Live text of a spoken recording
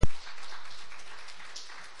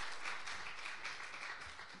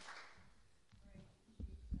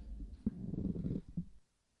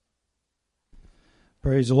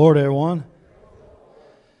Praise the Lord, everyone.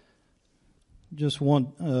 Just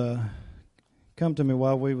come to me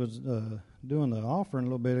while we was doing the offering a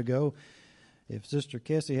little bit ago. If Sister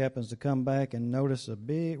Kessie happens to come back and notice a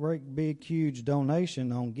big, huge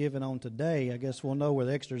donation on giving on today, I guess we'll know where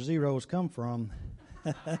the extra zeros come from.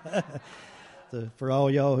 For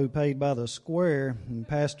all y'all who paid by the square, and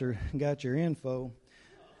Pastor got your info.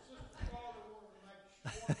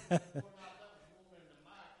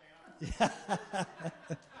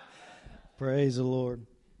 Praise the Lord.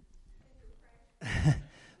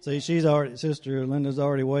 See, Sister Linda's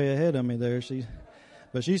already way ahead of me there.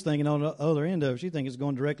 But she's thinking on the other end of it. She thinks it's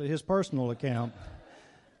going directly to his personal account.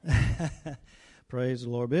 Praise the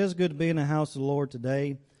Lord. But it's good to be in the house of the Lord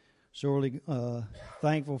today. Surely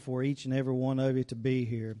thankful for each and every one of you to be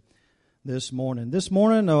here this morning. This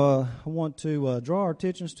morning, I want to draw our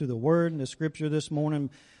attentions to the Word and the Scripture this morning.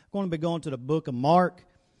 I'm going to be going to the book of Mark,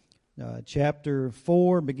 chapter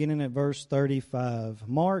 4, beginning at verse 35.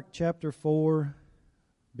 Mark, chapter 4,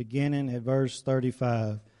 beginning at verse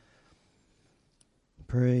 35.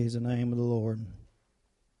 Praise the name of the Lord.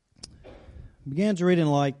 Begins reading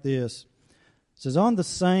like this. It says, "On the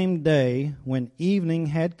same day, when evening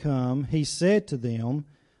had come, he said to them,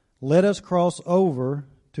 'Let us cross over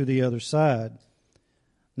to the other side.'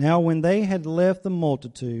 Now when they had left the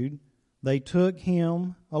multitude, they took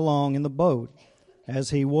him along in the boat,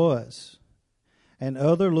 as he was. And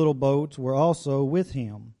other little boats were also with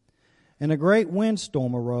him. And a great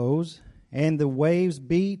windstorm arose, and the waves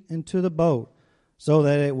beat into the boat, so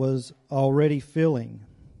that it was already filling.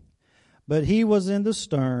 But he was in the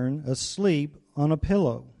stern, asleep on a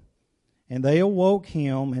pillow. And they awoke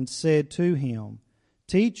him and said to him,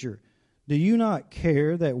 'Teacher, do you not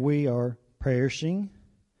care that we are perishing?'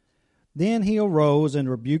 Then he arose and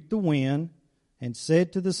rebuked the wind, and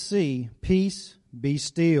said to the sea, 'Peace, be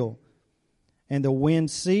still.' And the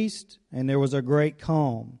wind ceased, and there was a great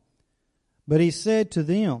calm. But he said to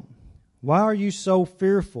them, 'Why are you so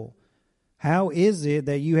fearful? How is it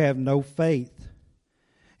that you have no faith?'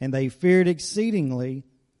 And they feared exceedingly,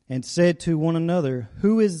 and said to one another,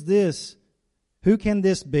 'Who is this? Who can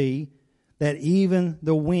this be, that even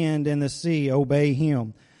the wind and the sea obey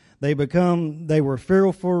him?' They were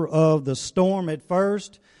fearful of the storm at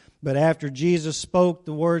first, but after Jesus spoke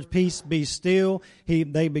the words, 'Peace, be still,'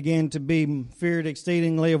 they began to be feared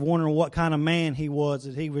exceedingly, of wondering what kind of man he was,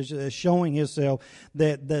 that he was showing himself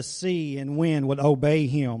that the sea and wind would obey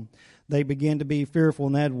him. They began to be fearful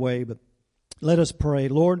in that way. But let us pray.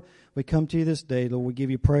 Lord, we come to you this day. Lord, we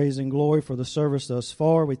give you praise and glory for the service thus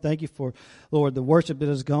far. We thank you for, Lord, the worship that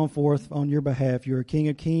has gone forth on your behalf. You're King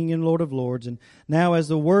of kings and Lord of lords. And now as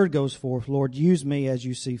the word goes forth, Lord, use me as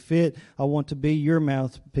you see fit. I want to be your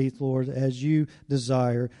mouthpiece, Lord, as you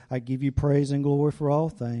desire. I give you praise and glory for all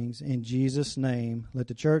things. In Jesus' name, let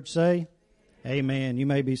the church say, Amen. You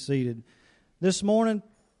may be seated. This morning,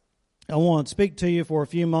 I want to speak to you for a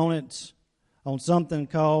few moments on something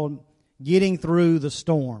called getting through the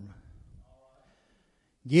storm.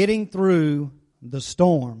 Getting through the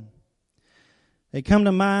storm. It come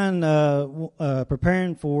to mind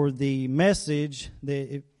preparing for the message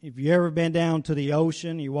that if you've ever been down to the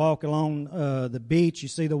ocean, you walk along the beach, you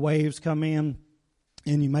see the waves come in,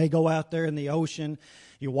 and you may go out there in the ocean,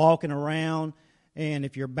 you're walking around, and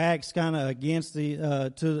if your back's kind of against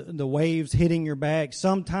to the waves hitting your back,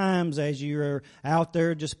 sometimes as you're out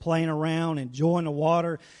there just playing around, enjoying the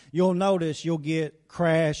water, you'll notice you'll get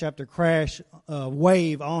crash after crash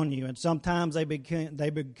wave on you. And sometimes they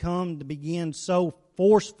begin so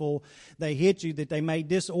forceful, they hit you that they may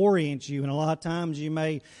disorient you. And a lot of times you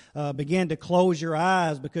may begin to close your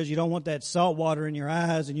eyes because you don't want that salt water in your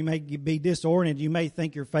eyes, and you may be disoriented. You may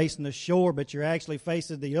think you're facing the shore, but you're actually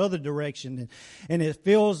facing the other direction. And it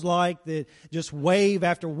feels like that just wave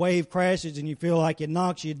after wave crashes, and you feel like it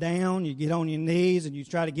knocks you down. You get on your knees and you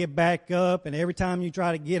try to get back up, and every time you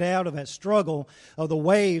try to get out of that struggle of the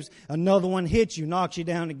waves, another one hits you, knocks you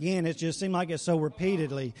down again. It just seems like it's so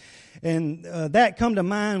repeatedly. And that come to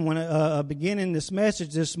mind when beginning this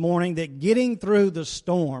message this morning, that getting through the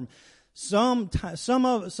storm. Some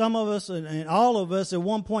of us and all of us at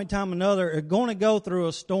one point in time or another are going to go through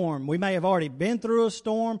a storm. We may have already been through a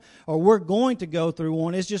storm, or we're going to go through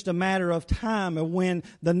one. It's just a matter of time of when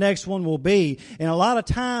the next one will be. And a lot of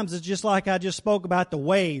times it's just like I just spoke about the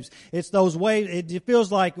waves. It's those waves. It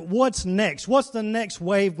feels like, what's next? What's the next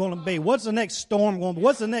wave going to be? What's the next storm going to be?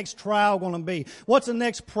 What's the next trial going to be? What's the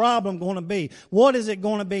next problem going to be? What is it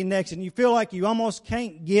going to be next? And you feel like you almost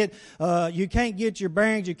can't get your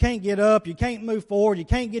bearings. You can't get up. You can't move forward. You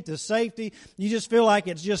can't get to safety. You just feel like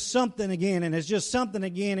it's just something again, and it's just something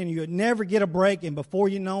again, and you never get a break, and before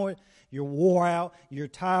you know it, you're wore out, you're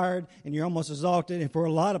tired, and you're almost exhausted. And for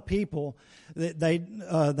a lot of people,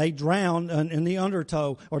 they drown in the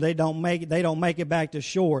undertow, or they don't make it back to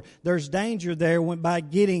shore. There's danger there by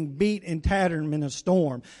getting beat and tattered in a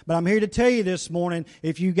storm. But I'm here to tell you this morning,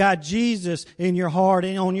 if you got Jesus in your heart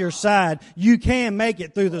and on your side, you can make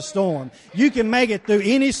it through the storm. You can make it through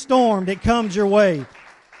any storm that comes your way.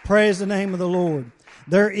 Praise the name of the Lord.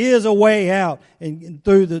 There is a way out and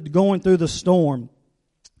going through the storm.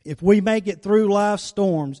 If we make it through life's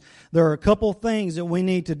storms, there are a couple things that we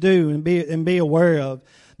need to do and be aware of.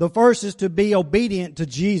 The first is to be obedient to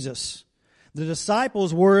Jesus. The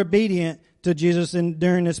disciples were obedient to Jesus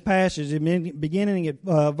during this passage. Beginning at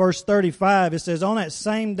verse 35, it says, "On that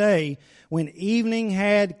same day, when evening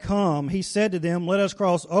had come, he said to them, 'Let us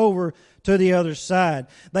cross over to the other side.'"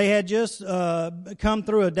 They had just come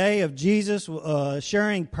through a day of Jesus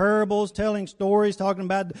sharing parables, telling stories, talking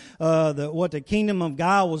about what the kingdom of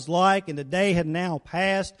God was like, and the day had now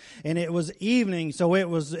passed, and it was evening, so it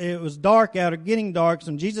was dark out, or getting dark.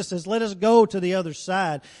 So Jesus says, "Let us go to the other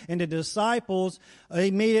side." And the disciples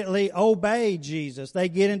immediately obey Jesus. They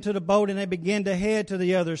get into the boat and they begin to head to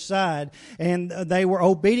the other side, and they were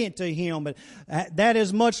obedient to Him. But that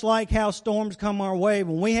is much like how storms come our way.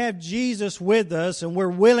 When we have Jesus with us and we're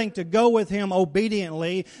willing to go with Him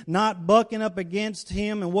obediently, not bucking up against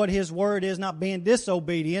Him and what His Word is, not being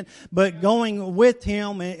disobedient, but going with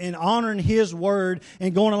Him and honoring His Word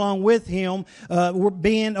and going along with Him, we're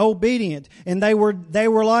being obedient. And they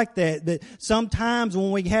were like that. That sometimes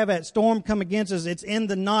when we have that storm come against us, it's in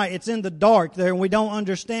the night, it's in the dark there, and we don't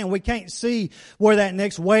understand. We can't see where that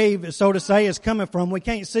next wave, so to say, is coming from. We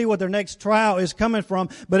can't see what their next trial is coming from.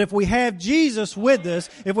 But if we have Jesus with us,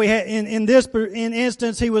 if we have, in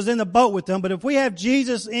instance, He was in the boat with them, but if we have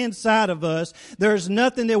Jesus inside of us, there's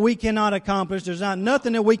nothing that we cannot accomplish. There's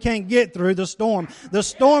nothing that we can't get through the storm. The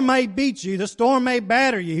storm may beat you, the storm may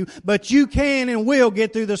batter you, but you can and will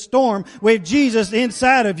get through the storm with Jesus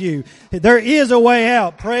inside of you. There is a way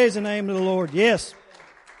out. Praise the name of the Lord. Yes.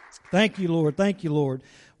 Thank you, Lord. Thank you, Lord.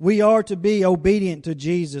 We are to be obedient to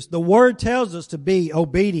Jesus. The Word tells us to be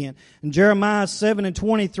obedient. In Jeremiah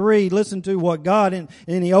 7:23, listen to what God in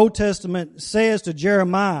the Old Testament says to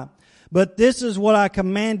Jeremiah. "But this is what I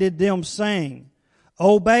commanded them, saying,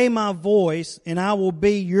 Obey my voice, and I will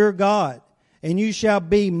be your God, and you shall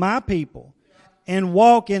be my people, and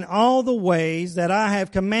walk in all the ways that I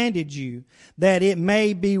have commanded you, that it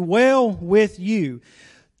may be well with you."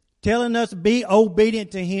 Telling us to be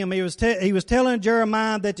obedient to Him. He was telling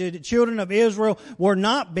Jeremiah that the children of Israel were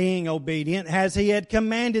not being obedient as He had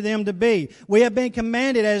commanded them to be. We have been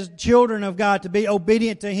commanded as children of God to be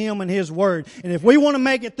obedient to Him and His Word. And if we want to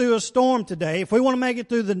make it through a storm today, if we want to make it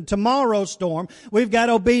through the tomorrow's storm, we've got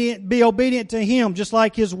to be obedient to Him, just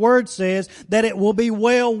like His Word says, that it will be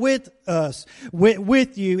well with us,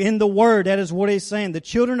 with you in the Word. That is what He's saying. The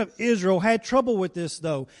children of Israel had trouble with this,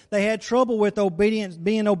 though. They had trouble with obedience,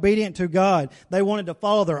 being obedient to God. They wanted to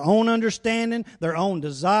follow their own understanding, their own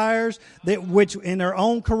desires, which in their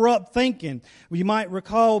own corrupt thinking. You might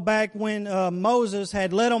recall back when Moses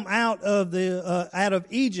had led them out of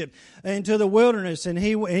Egypt into the wilderness, and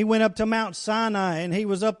he went up to Mount Sinai, and he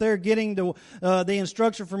was up there getting the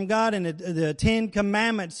instruction from God and the 10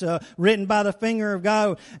 Commandments written by the finger of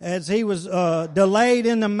God. As he was delayed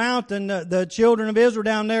in the mountain, the children of Israel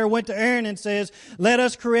down there went to Aaron and says, "Let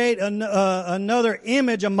us create another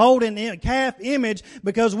image, a molten calf image,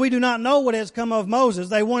 because we do not know what has come of Moses."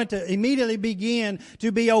 They wanted to immediately begin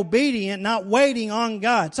to be obedient, not waiting on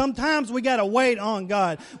God. Sometimes we got to wait on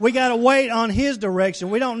God. We got to wait on His direction.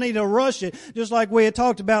 We don't need to rush it, just like we had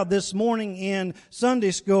talked about this morning in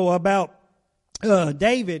Sunday school about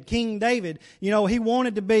David, King David. You know, he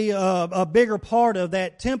wanted to be a bigger part of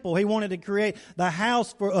that temple. He wanted to create the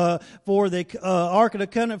house for the Ark of the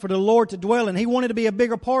Covenant for the Lord to dwell in. He wanted to be a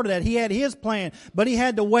bigger part of that. He had his plan, but he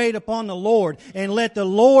had to wait upon the Lord and let the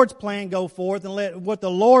Lord's plan go forth and let what the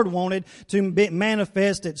Lord wanted to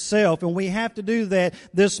manifest itself. And we have to do that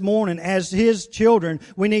this morning as His children.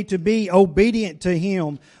 We need to be obedient to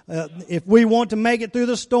Him. If we want to make it through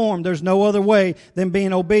the storm, there's no other way than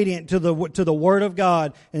being obedient to the Word of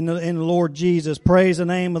God and the Lord Jesus. Praise the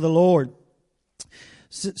name of the Lord.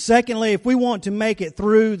 Secondly, if we want to make it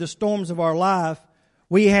through the storms of our life,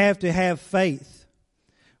 we have to have faith.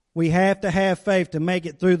 We have to have faith to make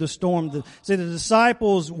it through the storm. See, the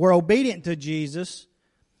disciples were obedient to Jesus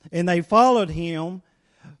and they followed Him,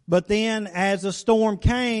 but then as the storm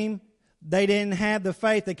came, they didn't have the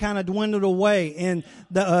faith. They kind of dwindled away. And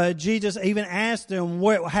Jesus even asked them,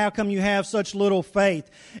 how come you have such little faith?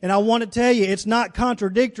 And I want to tell you, it's not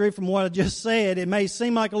contradictory from what I just said. It may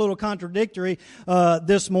seem like a little contradictory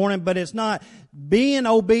this morning, but it's not. Being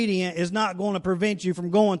obedient is not going to prevent you from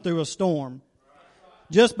going through a storm.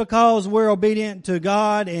 Just because we're obedient to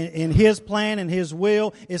God and His plan and His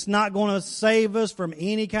will, it's not going to save us from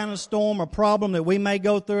any kind of storm or problem that we may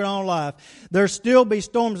go through in our life. There'll still be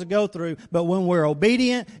storms to go through, but when we're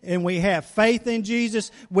obedient and we have faith in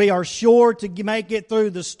Jesus, we are sure to make it through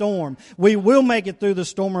the storm. We will make it through the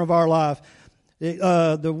storm of our life.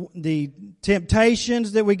 The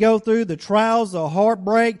temptations that we go through, the trials, the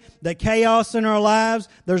heartbreak, the chaos in our lives,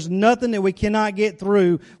 there's nothing that we cannot get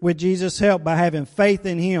through with Jesus' help by having faith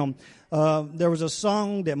in Him. There was a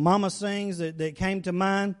song that Mama sings that came to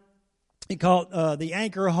mind. He called The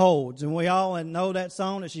Anchor Holds, and we all know that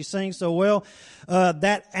song that she sings so well.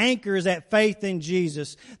 That anchor is that faith in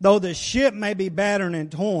Jesus. Though the ship may be battered and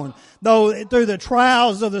torn, though through the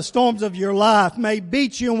trials of the storms of your life may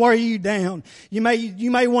beat you and wear you down, you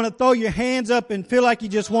may want to throw your hands up and feel like you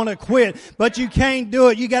just want to quit, but you can't do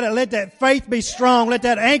it. You got to let that faith be strong. Let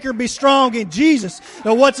that anchor be strong in Jesus.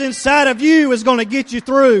 Now, what's inside of you is going to get you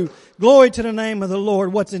through. Glory to the name of the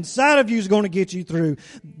Lord. What's inside of you is going to get you through.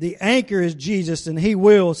 The anchor is Jesus, and He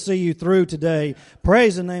will see you through today.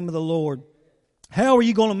 Praise the name of the Lord. How are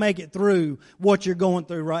you going to make it through what you're going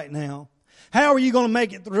through right now? How are you going to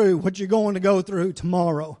make it through what you're going to go through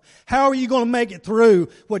tomorrow? How are you going to make it through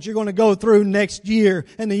what you're going to go through next year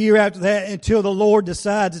and the year after that until the Lord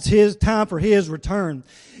decides it's His time for His return?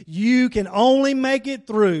 You can only make it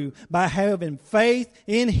through by having faith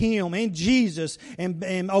in Him, in Jesus, and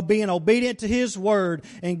being obedient to His Word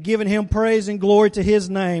and giving Him praise and glory to His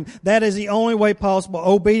name. That is the only way possible.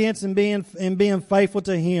 Obedience and being faithful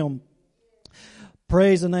to Him.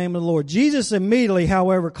 Praise the name of the Lord. Jesus immediately,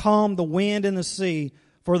 however, calmed the wind and the sea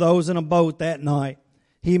for those in a boat that night.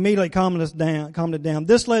 He immediately calmed it down.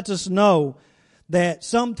 This lets us know that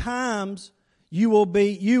sometimes you will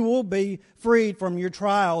be freed from your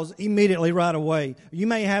trials immediately right away. You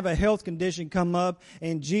may have a health condition come up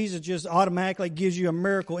and Jesus just automatically gives you a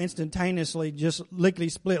miracle instantaneously, just lickety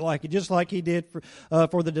split like it, just like He did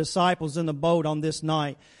for the disciples in the boat on this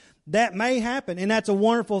night. That may happen, and that's a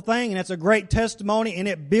wonderful thing, and that's a great testimony, and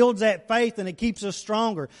it builds that faith, and it keeps us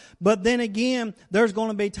stronger. But then again, there's going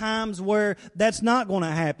to be times where that's not going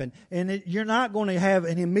to happen, and you're not going to have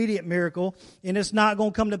an immediate miracle, and it's not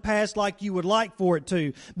going to come to pass like you would like for it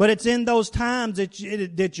to. But it's in those times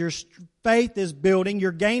that your faith is building,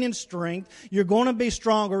 you're gaining strength, you're going to be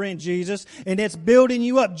stronger in Jesus, and it's building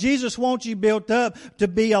you up. Jesus wants you built up to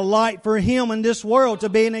be a light for Him in this world, to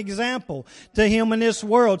be an example to Him in this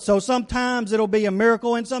world. So sometimes it'll be a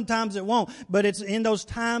miracle and sometimes it won't, but it's in those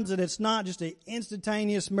times that it's not just an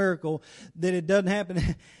instantaneous miracle that it doesn't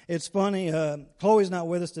happen. It's funny, Chloe's not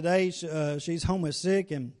with us today. She's home with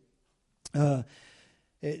sick, and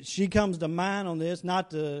she comes to mind on this,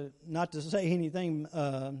 not to say anything,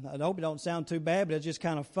 I hope it don't sound too bad, but it's just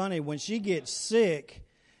kind of funny. When she gets sick,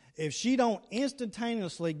 if she don't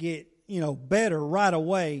instantaneously get, better right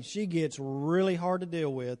away, she gets really hard to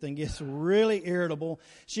deal with and gets really irritable.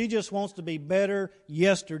 She just wants to be better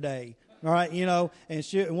yesterday. All right, and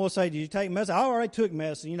we'll say, did you take medicine? I already took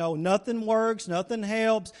medicine. Nothing works, nothing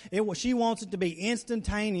helps. She wants it to be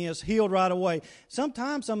instantaneous, healed right away.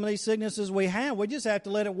 Sometimes some of these sicknesses we just have to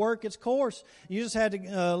let it work its course. You just have to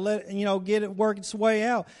get it work its way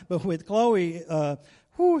out. But with Chloe,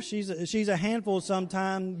 she's a handful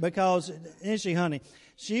sometimes because, isn't she, honey?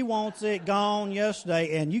 She wants it gone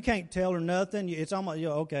yesterday, and you can't tell her nothing. It's almost,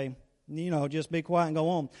 okay. Just be quiet and go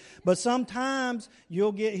on. But sometimes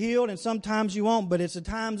you'll get healed and sometimes you won't. But it's the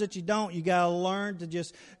times that you don't. You got to learn to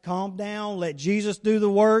just calm down. Let Jesus do the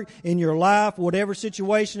work in your life, whatever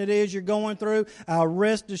situation it is you're going through. I'll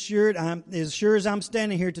rest assured, as sure as I'm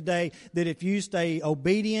standing here today, that if you stay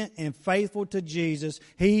obedient and faithful to Jesus,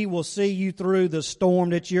 He will see you through the storm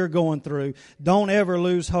that you're going through. Don't ever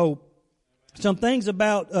lose hope. Some things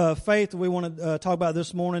about faith we want to talk about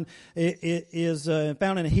this morning is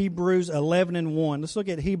found in Hebrews 11:1. Let's look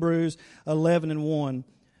at Hebrews 11:1.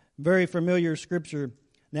 Very familiar scripture.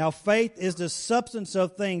 Now faith is the substance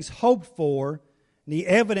of things hoped for, the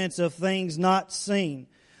evidence of things not seen.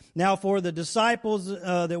 Now, for the disciples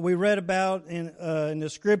that we read about in the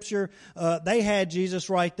scripture, they had Jesus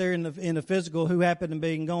right there in the physical, who happened to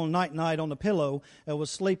be going night on the pillow,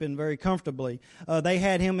 was sleeping very comfortably. They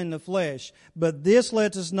had Him in the flesh. But this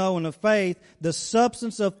lets us know in the faith, the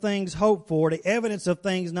substance of things hoped for, the evidence of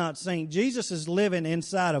things not seen. Jesus is living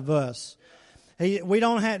inside of us. We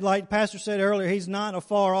don't have, like Pastor said earlier, He's not a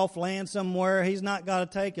far off land somewhere. He's not got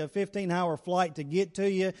to take a 15-hour flight to get to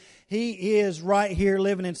you. He is right here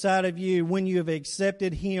living inside of you when you have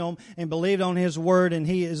accepted Him and believed on His Word, and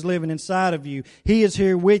He is living inside of you. He is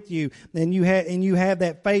here with you, and you have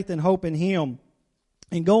that faith and hope in Him.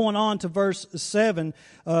 And going on to verse 7,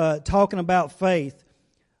 talking about faith.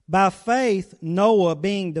 By faith, Noah,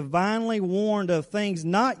 being divinely warned of things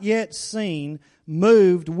not yet seen,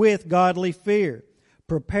 moved with godly fear,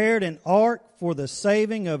 prepared an ark for the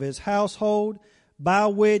saving of his household, by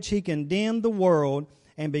which he condemned the world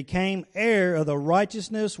and became heir of the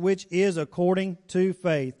righteousness which is according to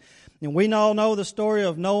faith. And we all know the story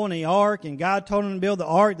of Noah and the ark, and God told him to build the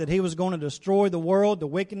ark that he was going to destroy the world. The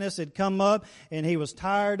wickedness had come up, and he was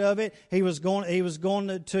tired of it. He was going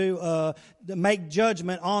to make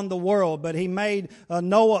judgment on the world, but he made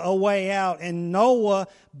Noah a way out. And Noah,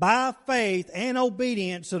 by faith and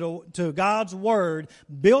obedience to God's word,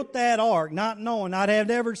 built that ark, not knowing, not having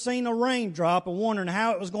ever seen a raindrop and wondering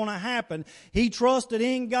how it was going to happen. He trusted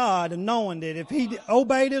in God and knowing that if he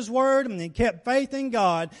obeyed His word and he kept faith in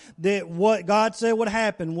God, that what God said would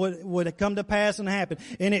happen would come to pass and happen.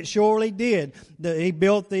 And it surely did. He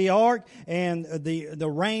built the ark, and the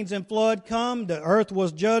rains and flood come. The earth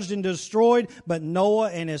was judged and destroyed, but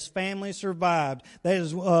Noah and his family survived. That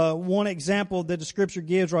is one example that the Scripture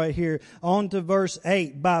gives right here. On to verse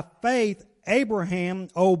 8. By faith, Abraham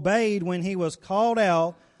obeyed when he was called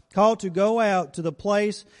to go out to the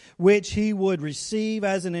place which he would receive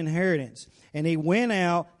as an inheritance. And he went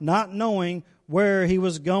out not knowing where he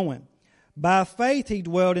was going. By faith he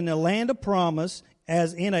dwelt in the land of promise,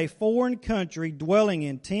 as in a foreign country, dwelling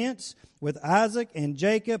in tents with Isaac and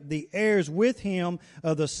Jacob, the heirs with him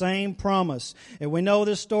of the same promise. And we know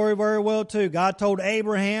this story very well too. God told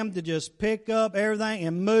Abraham to just pick up everything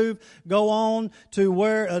and move, go on to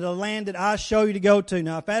where the land that I show you to go to.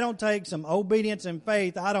 Now, if that don't take some obedience and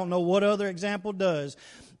faith, I don't know what other example does.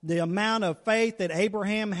 The amount of faith that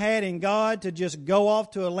Abraham had in God to just go off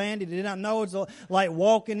to a land he did not know. It's like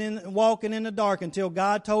walking in the dark until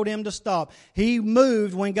God told him to stop. He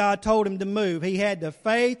moved when God told him to move. He had the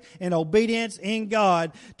faith and obedience in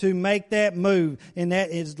God to make that move. And that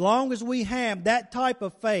as long as we have that type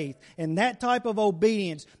of faith and that type of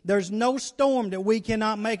obedience, there's no storm that we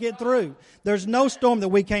cannot make it through. There's no storm that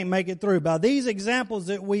we can't make it through. By these examples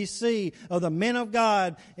that we see of the men of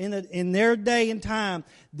God in their day and time,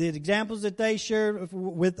 the examples that they shared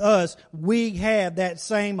with us, we have that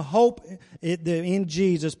same hope in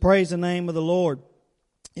Jesus. Praise the name of the Lord.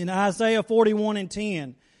 In Isaiah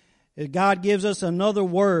 41:10, God gives us another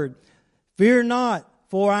word. Fear not,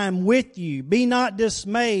 for I am with you. Be not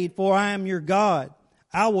dismayed, for I am your God.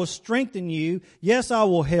 I will strengthen you. Yes, I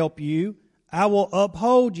will help you. I will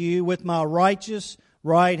uphold you with my righteous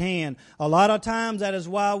right hand. A lot of times that is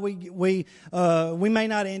why we may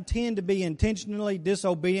not intend to be intentionally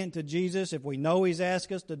disobedient to Jesus if we know He's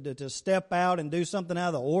asked us to step out and do something out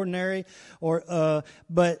of the ordinary.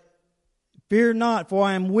 But fear not, for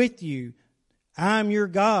I am with you. I am your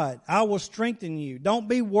God. I will strengthen you. Don't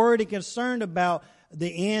be worried and concerned about the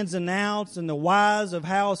ins and outs and the whys of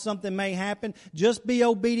how something may happen. Just be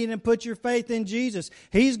obedient and put your faith in Jesus.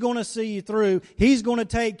 He's going to see you through. He's going to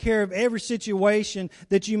take care of every situation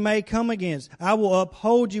that you may come against. I will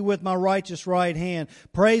uphold you with my righteous right hand.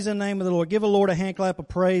 Praise the name of the Lord. Give the Lord a hand clap of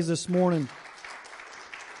praise this morning.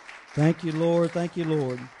 Thank you, Lord. Thank you,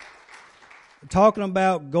 Lord. Talking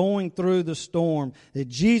about going through the storm, that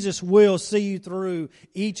Jesus will see you through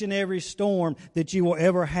each and every storm that you will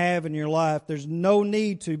ever have in your life. There's no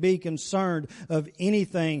need to be concerned of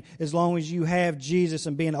anything as long as you have Jesus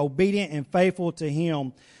and being obedient and faithful to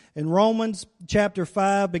Him. In Romans chapter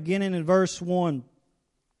 5, beginning in verse 1,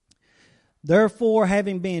 therefore,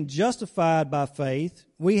 having been justified by faith,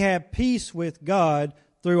 we have peace with God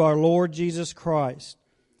through our Lord Jesus Christ,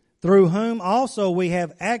 through whom also we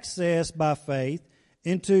have access by faith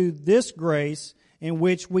into this grace in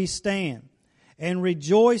which we stand, and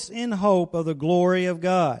rejoice in hope of the glory of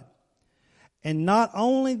God. And not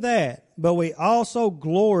only that, but we also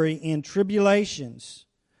glory in tribulations,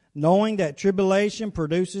 knowing that tribulation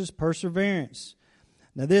produces perseverance.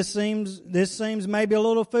 Now this seems maybe a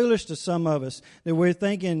little foolish to some of us, that we're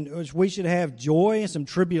thinking we should have joy in some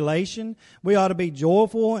tribulation. We ought to be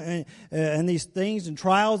joyful in these things and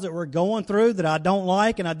trials that we're going through that I don't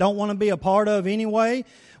like and I don't want to be a part of anyway.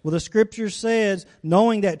 Well, the Scripture says,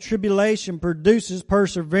 knowing that tribulation produces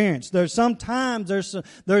perseverance. There's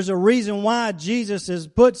a reason why Jesus has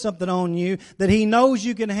put something on you that He knows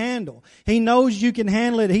you can handle. He knows you can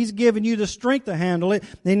handle it. He's given you the strength to handle it.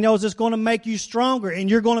 He knows it's going to make you stronger and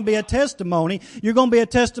you're going to be a testimony. You're going to be a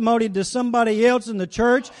testimony to somebody else in the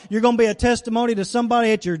church. You're going to be a testimony to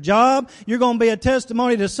somebody at your job. You're going to be a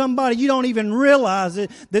testimony to somebody you don't even realize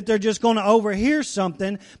it, that they're just going to overhear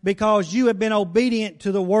something because you have been obedient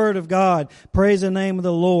to the Word of God. Praise the name of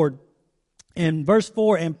the Lord. In verse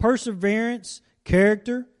 4, and perseverance,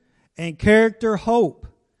 character, and character, hope.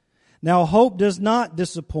 Now, hope does not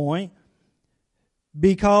disappoint,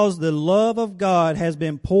 because the love of God has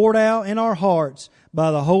been poured out in our hearts by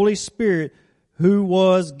the Holy Spirit who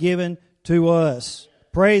was given to us.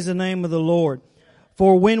 Praise the name of the Lord.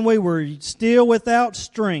 For when we were still without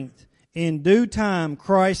strength, in due time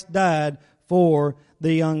Christ died for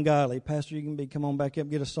the ungodly. Pastor, you can come on back up,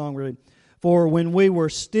 get a song ready. For when we were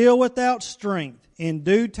still without strength, in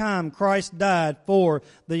due time Christ died for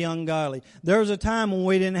the ungodly. There was a time when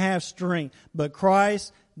we didn't have strength, but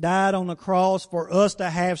Christ died on the cross for us to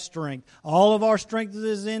have strength. All of our strength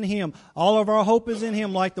is in Him. All of our hope is in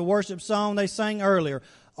Him, like the worship song they sang earlier.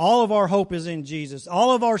 All of our hope is in Jesus.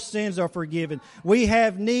 All of our sins are forgiven. We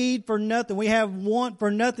have need for nothing. We have want for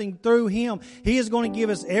nothing through Him. He is going to give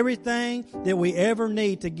us everything that we ever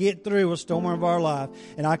need to get through a storm of our life.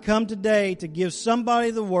 And I come today to give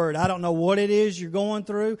somebody the word. I don't know what it is you're going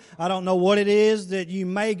through. I don't know what it is that you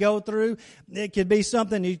may go through. It could be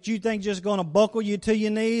something that you think just going to buckle you to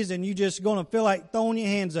your knees and you just going to feel like throwing your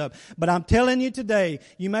hands up. But I'm telling you today,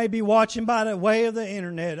 you may be watching by the way of the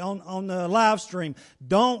internet on the live stream.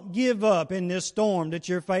 Don't give up in this storm that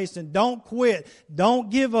you're facing. Don't quit. Don't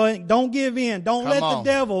give up. Don't give in. Don't let the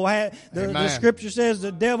devil have. The Scripture says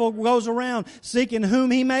the devil goes around seeking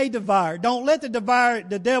whom he may devour. Don't let the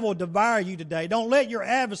devil devour you today. Don't let your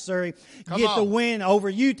adversary get the win over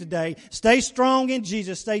you today. Stay strong in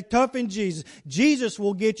Jesus. Stay tough in Jesus. Jesus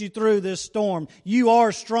will get you through this storm. You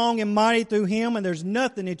are strong and mighty through Him, and there's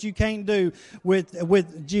nothing that you can't do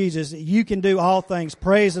with Jesus. You can do all things.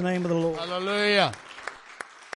 Praise the name of the Lord. Hallelujah.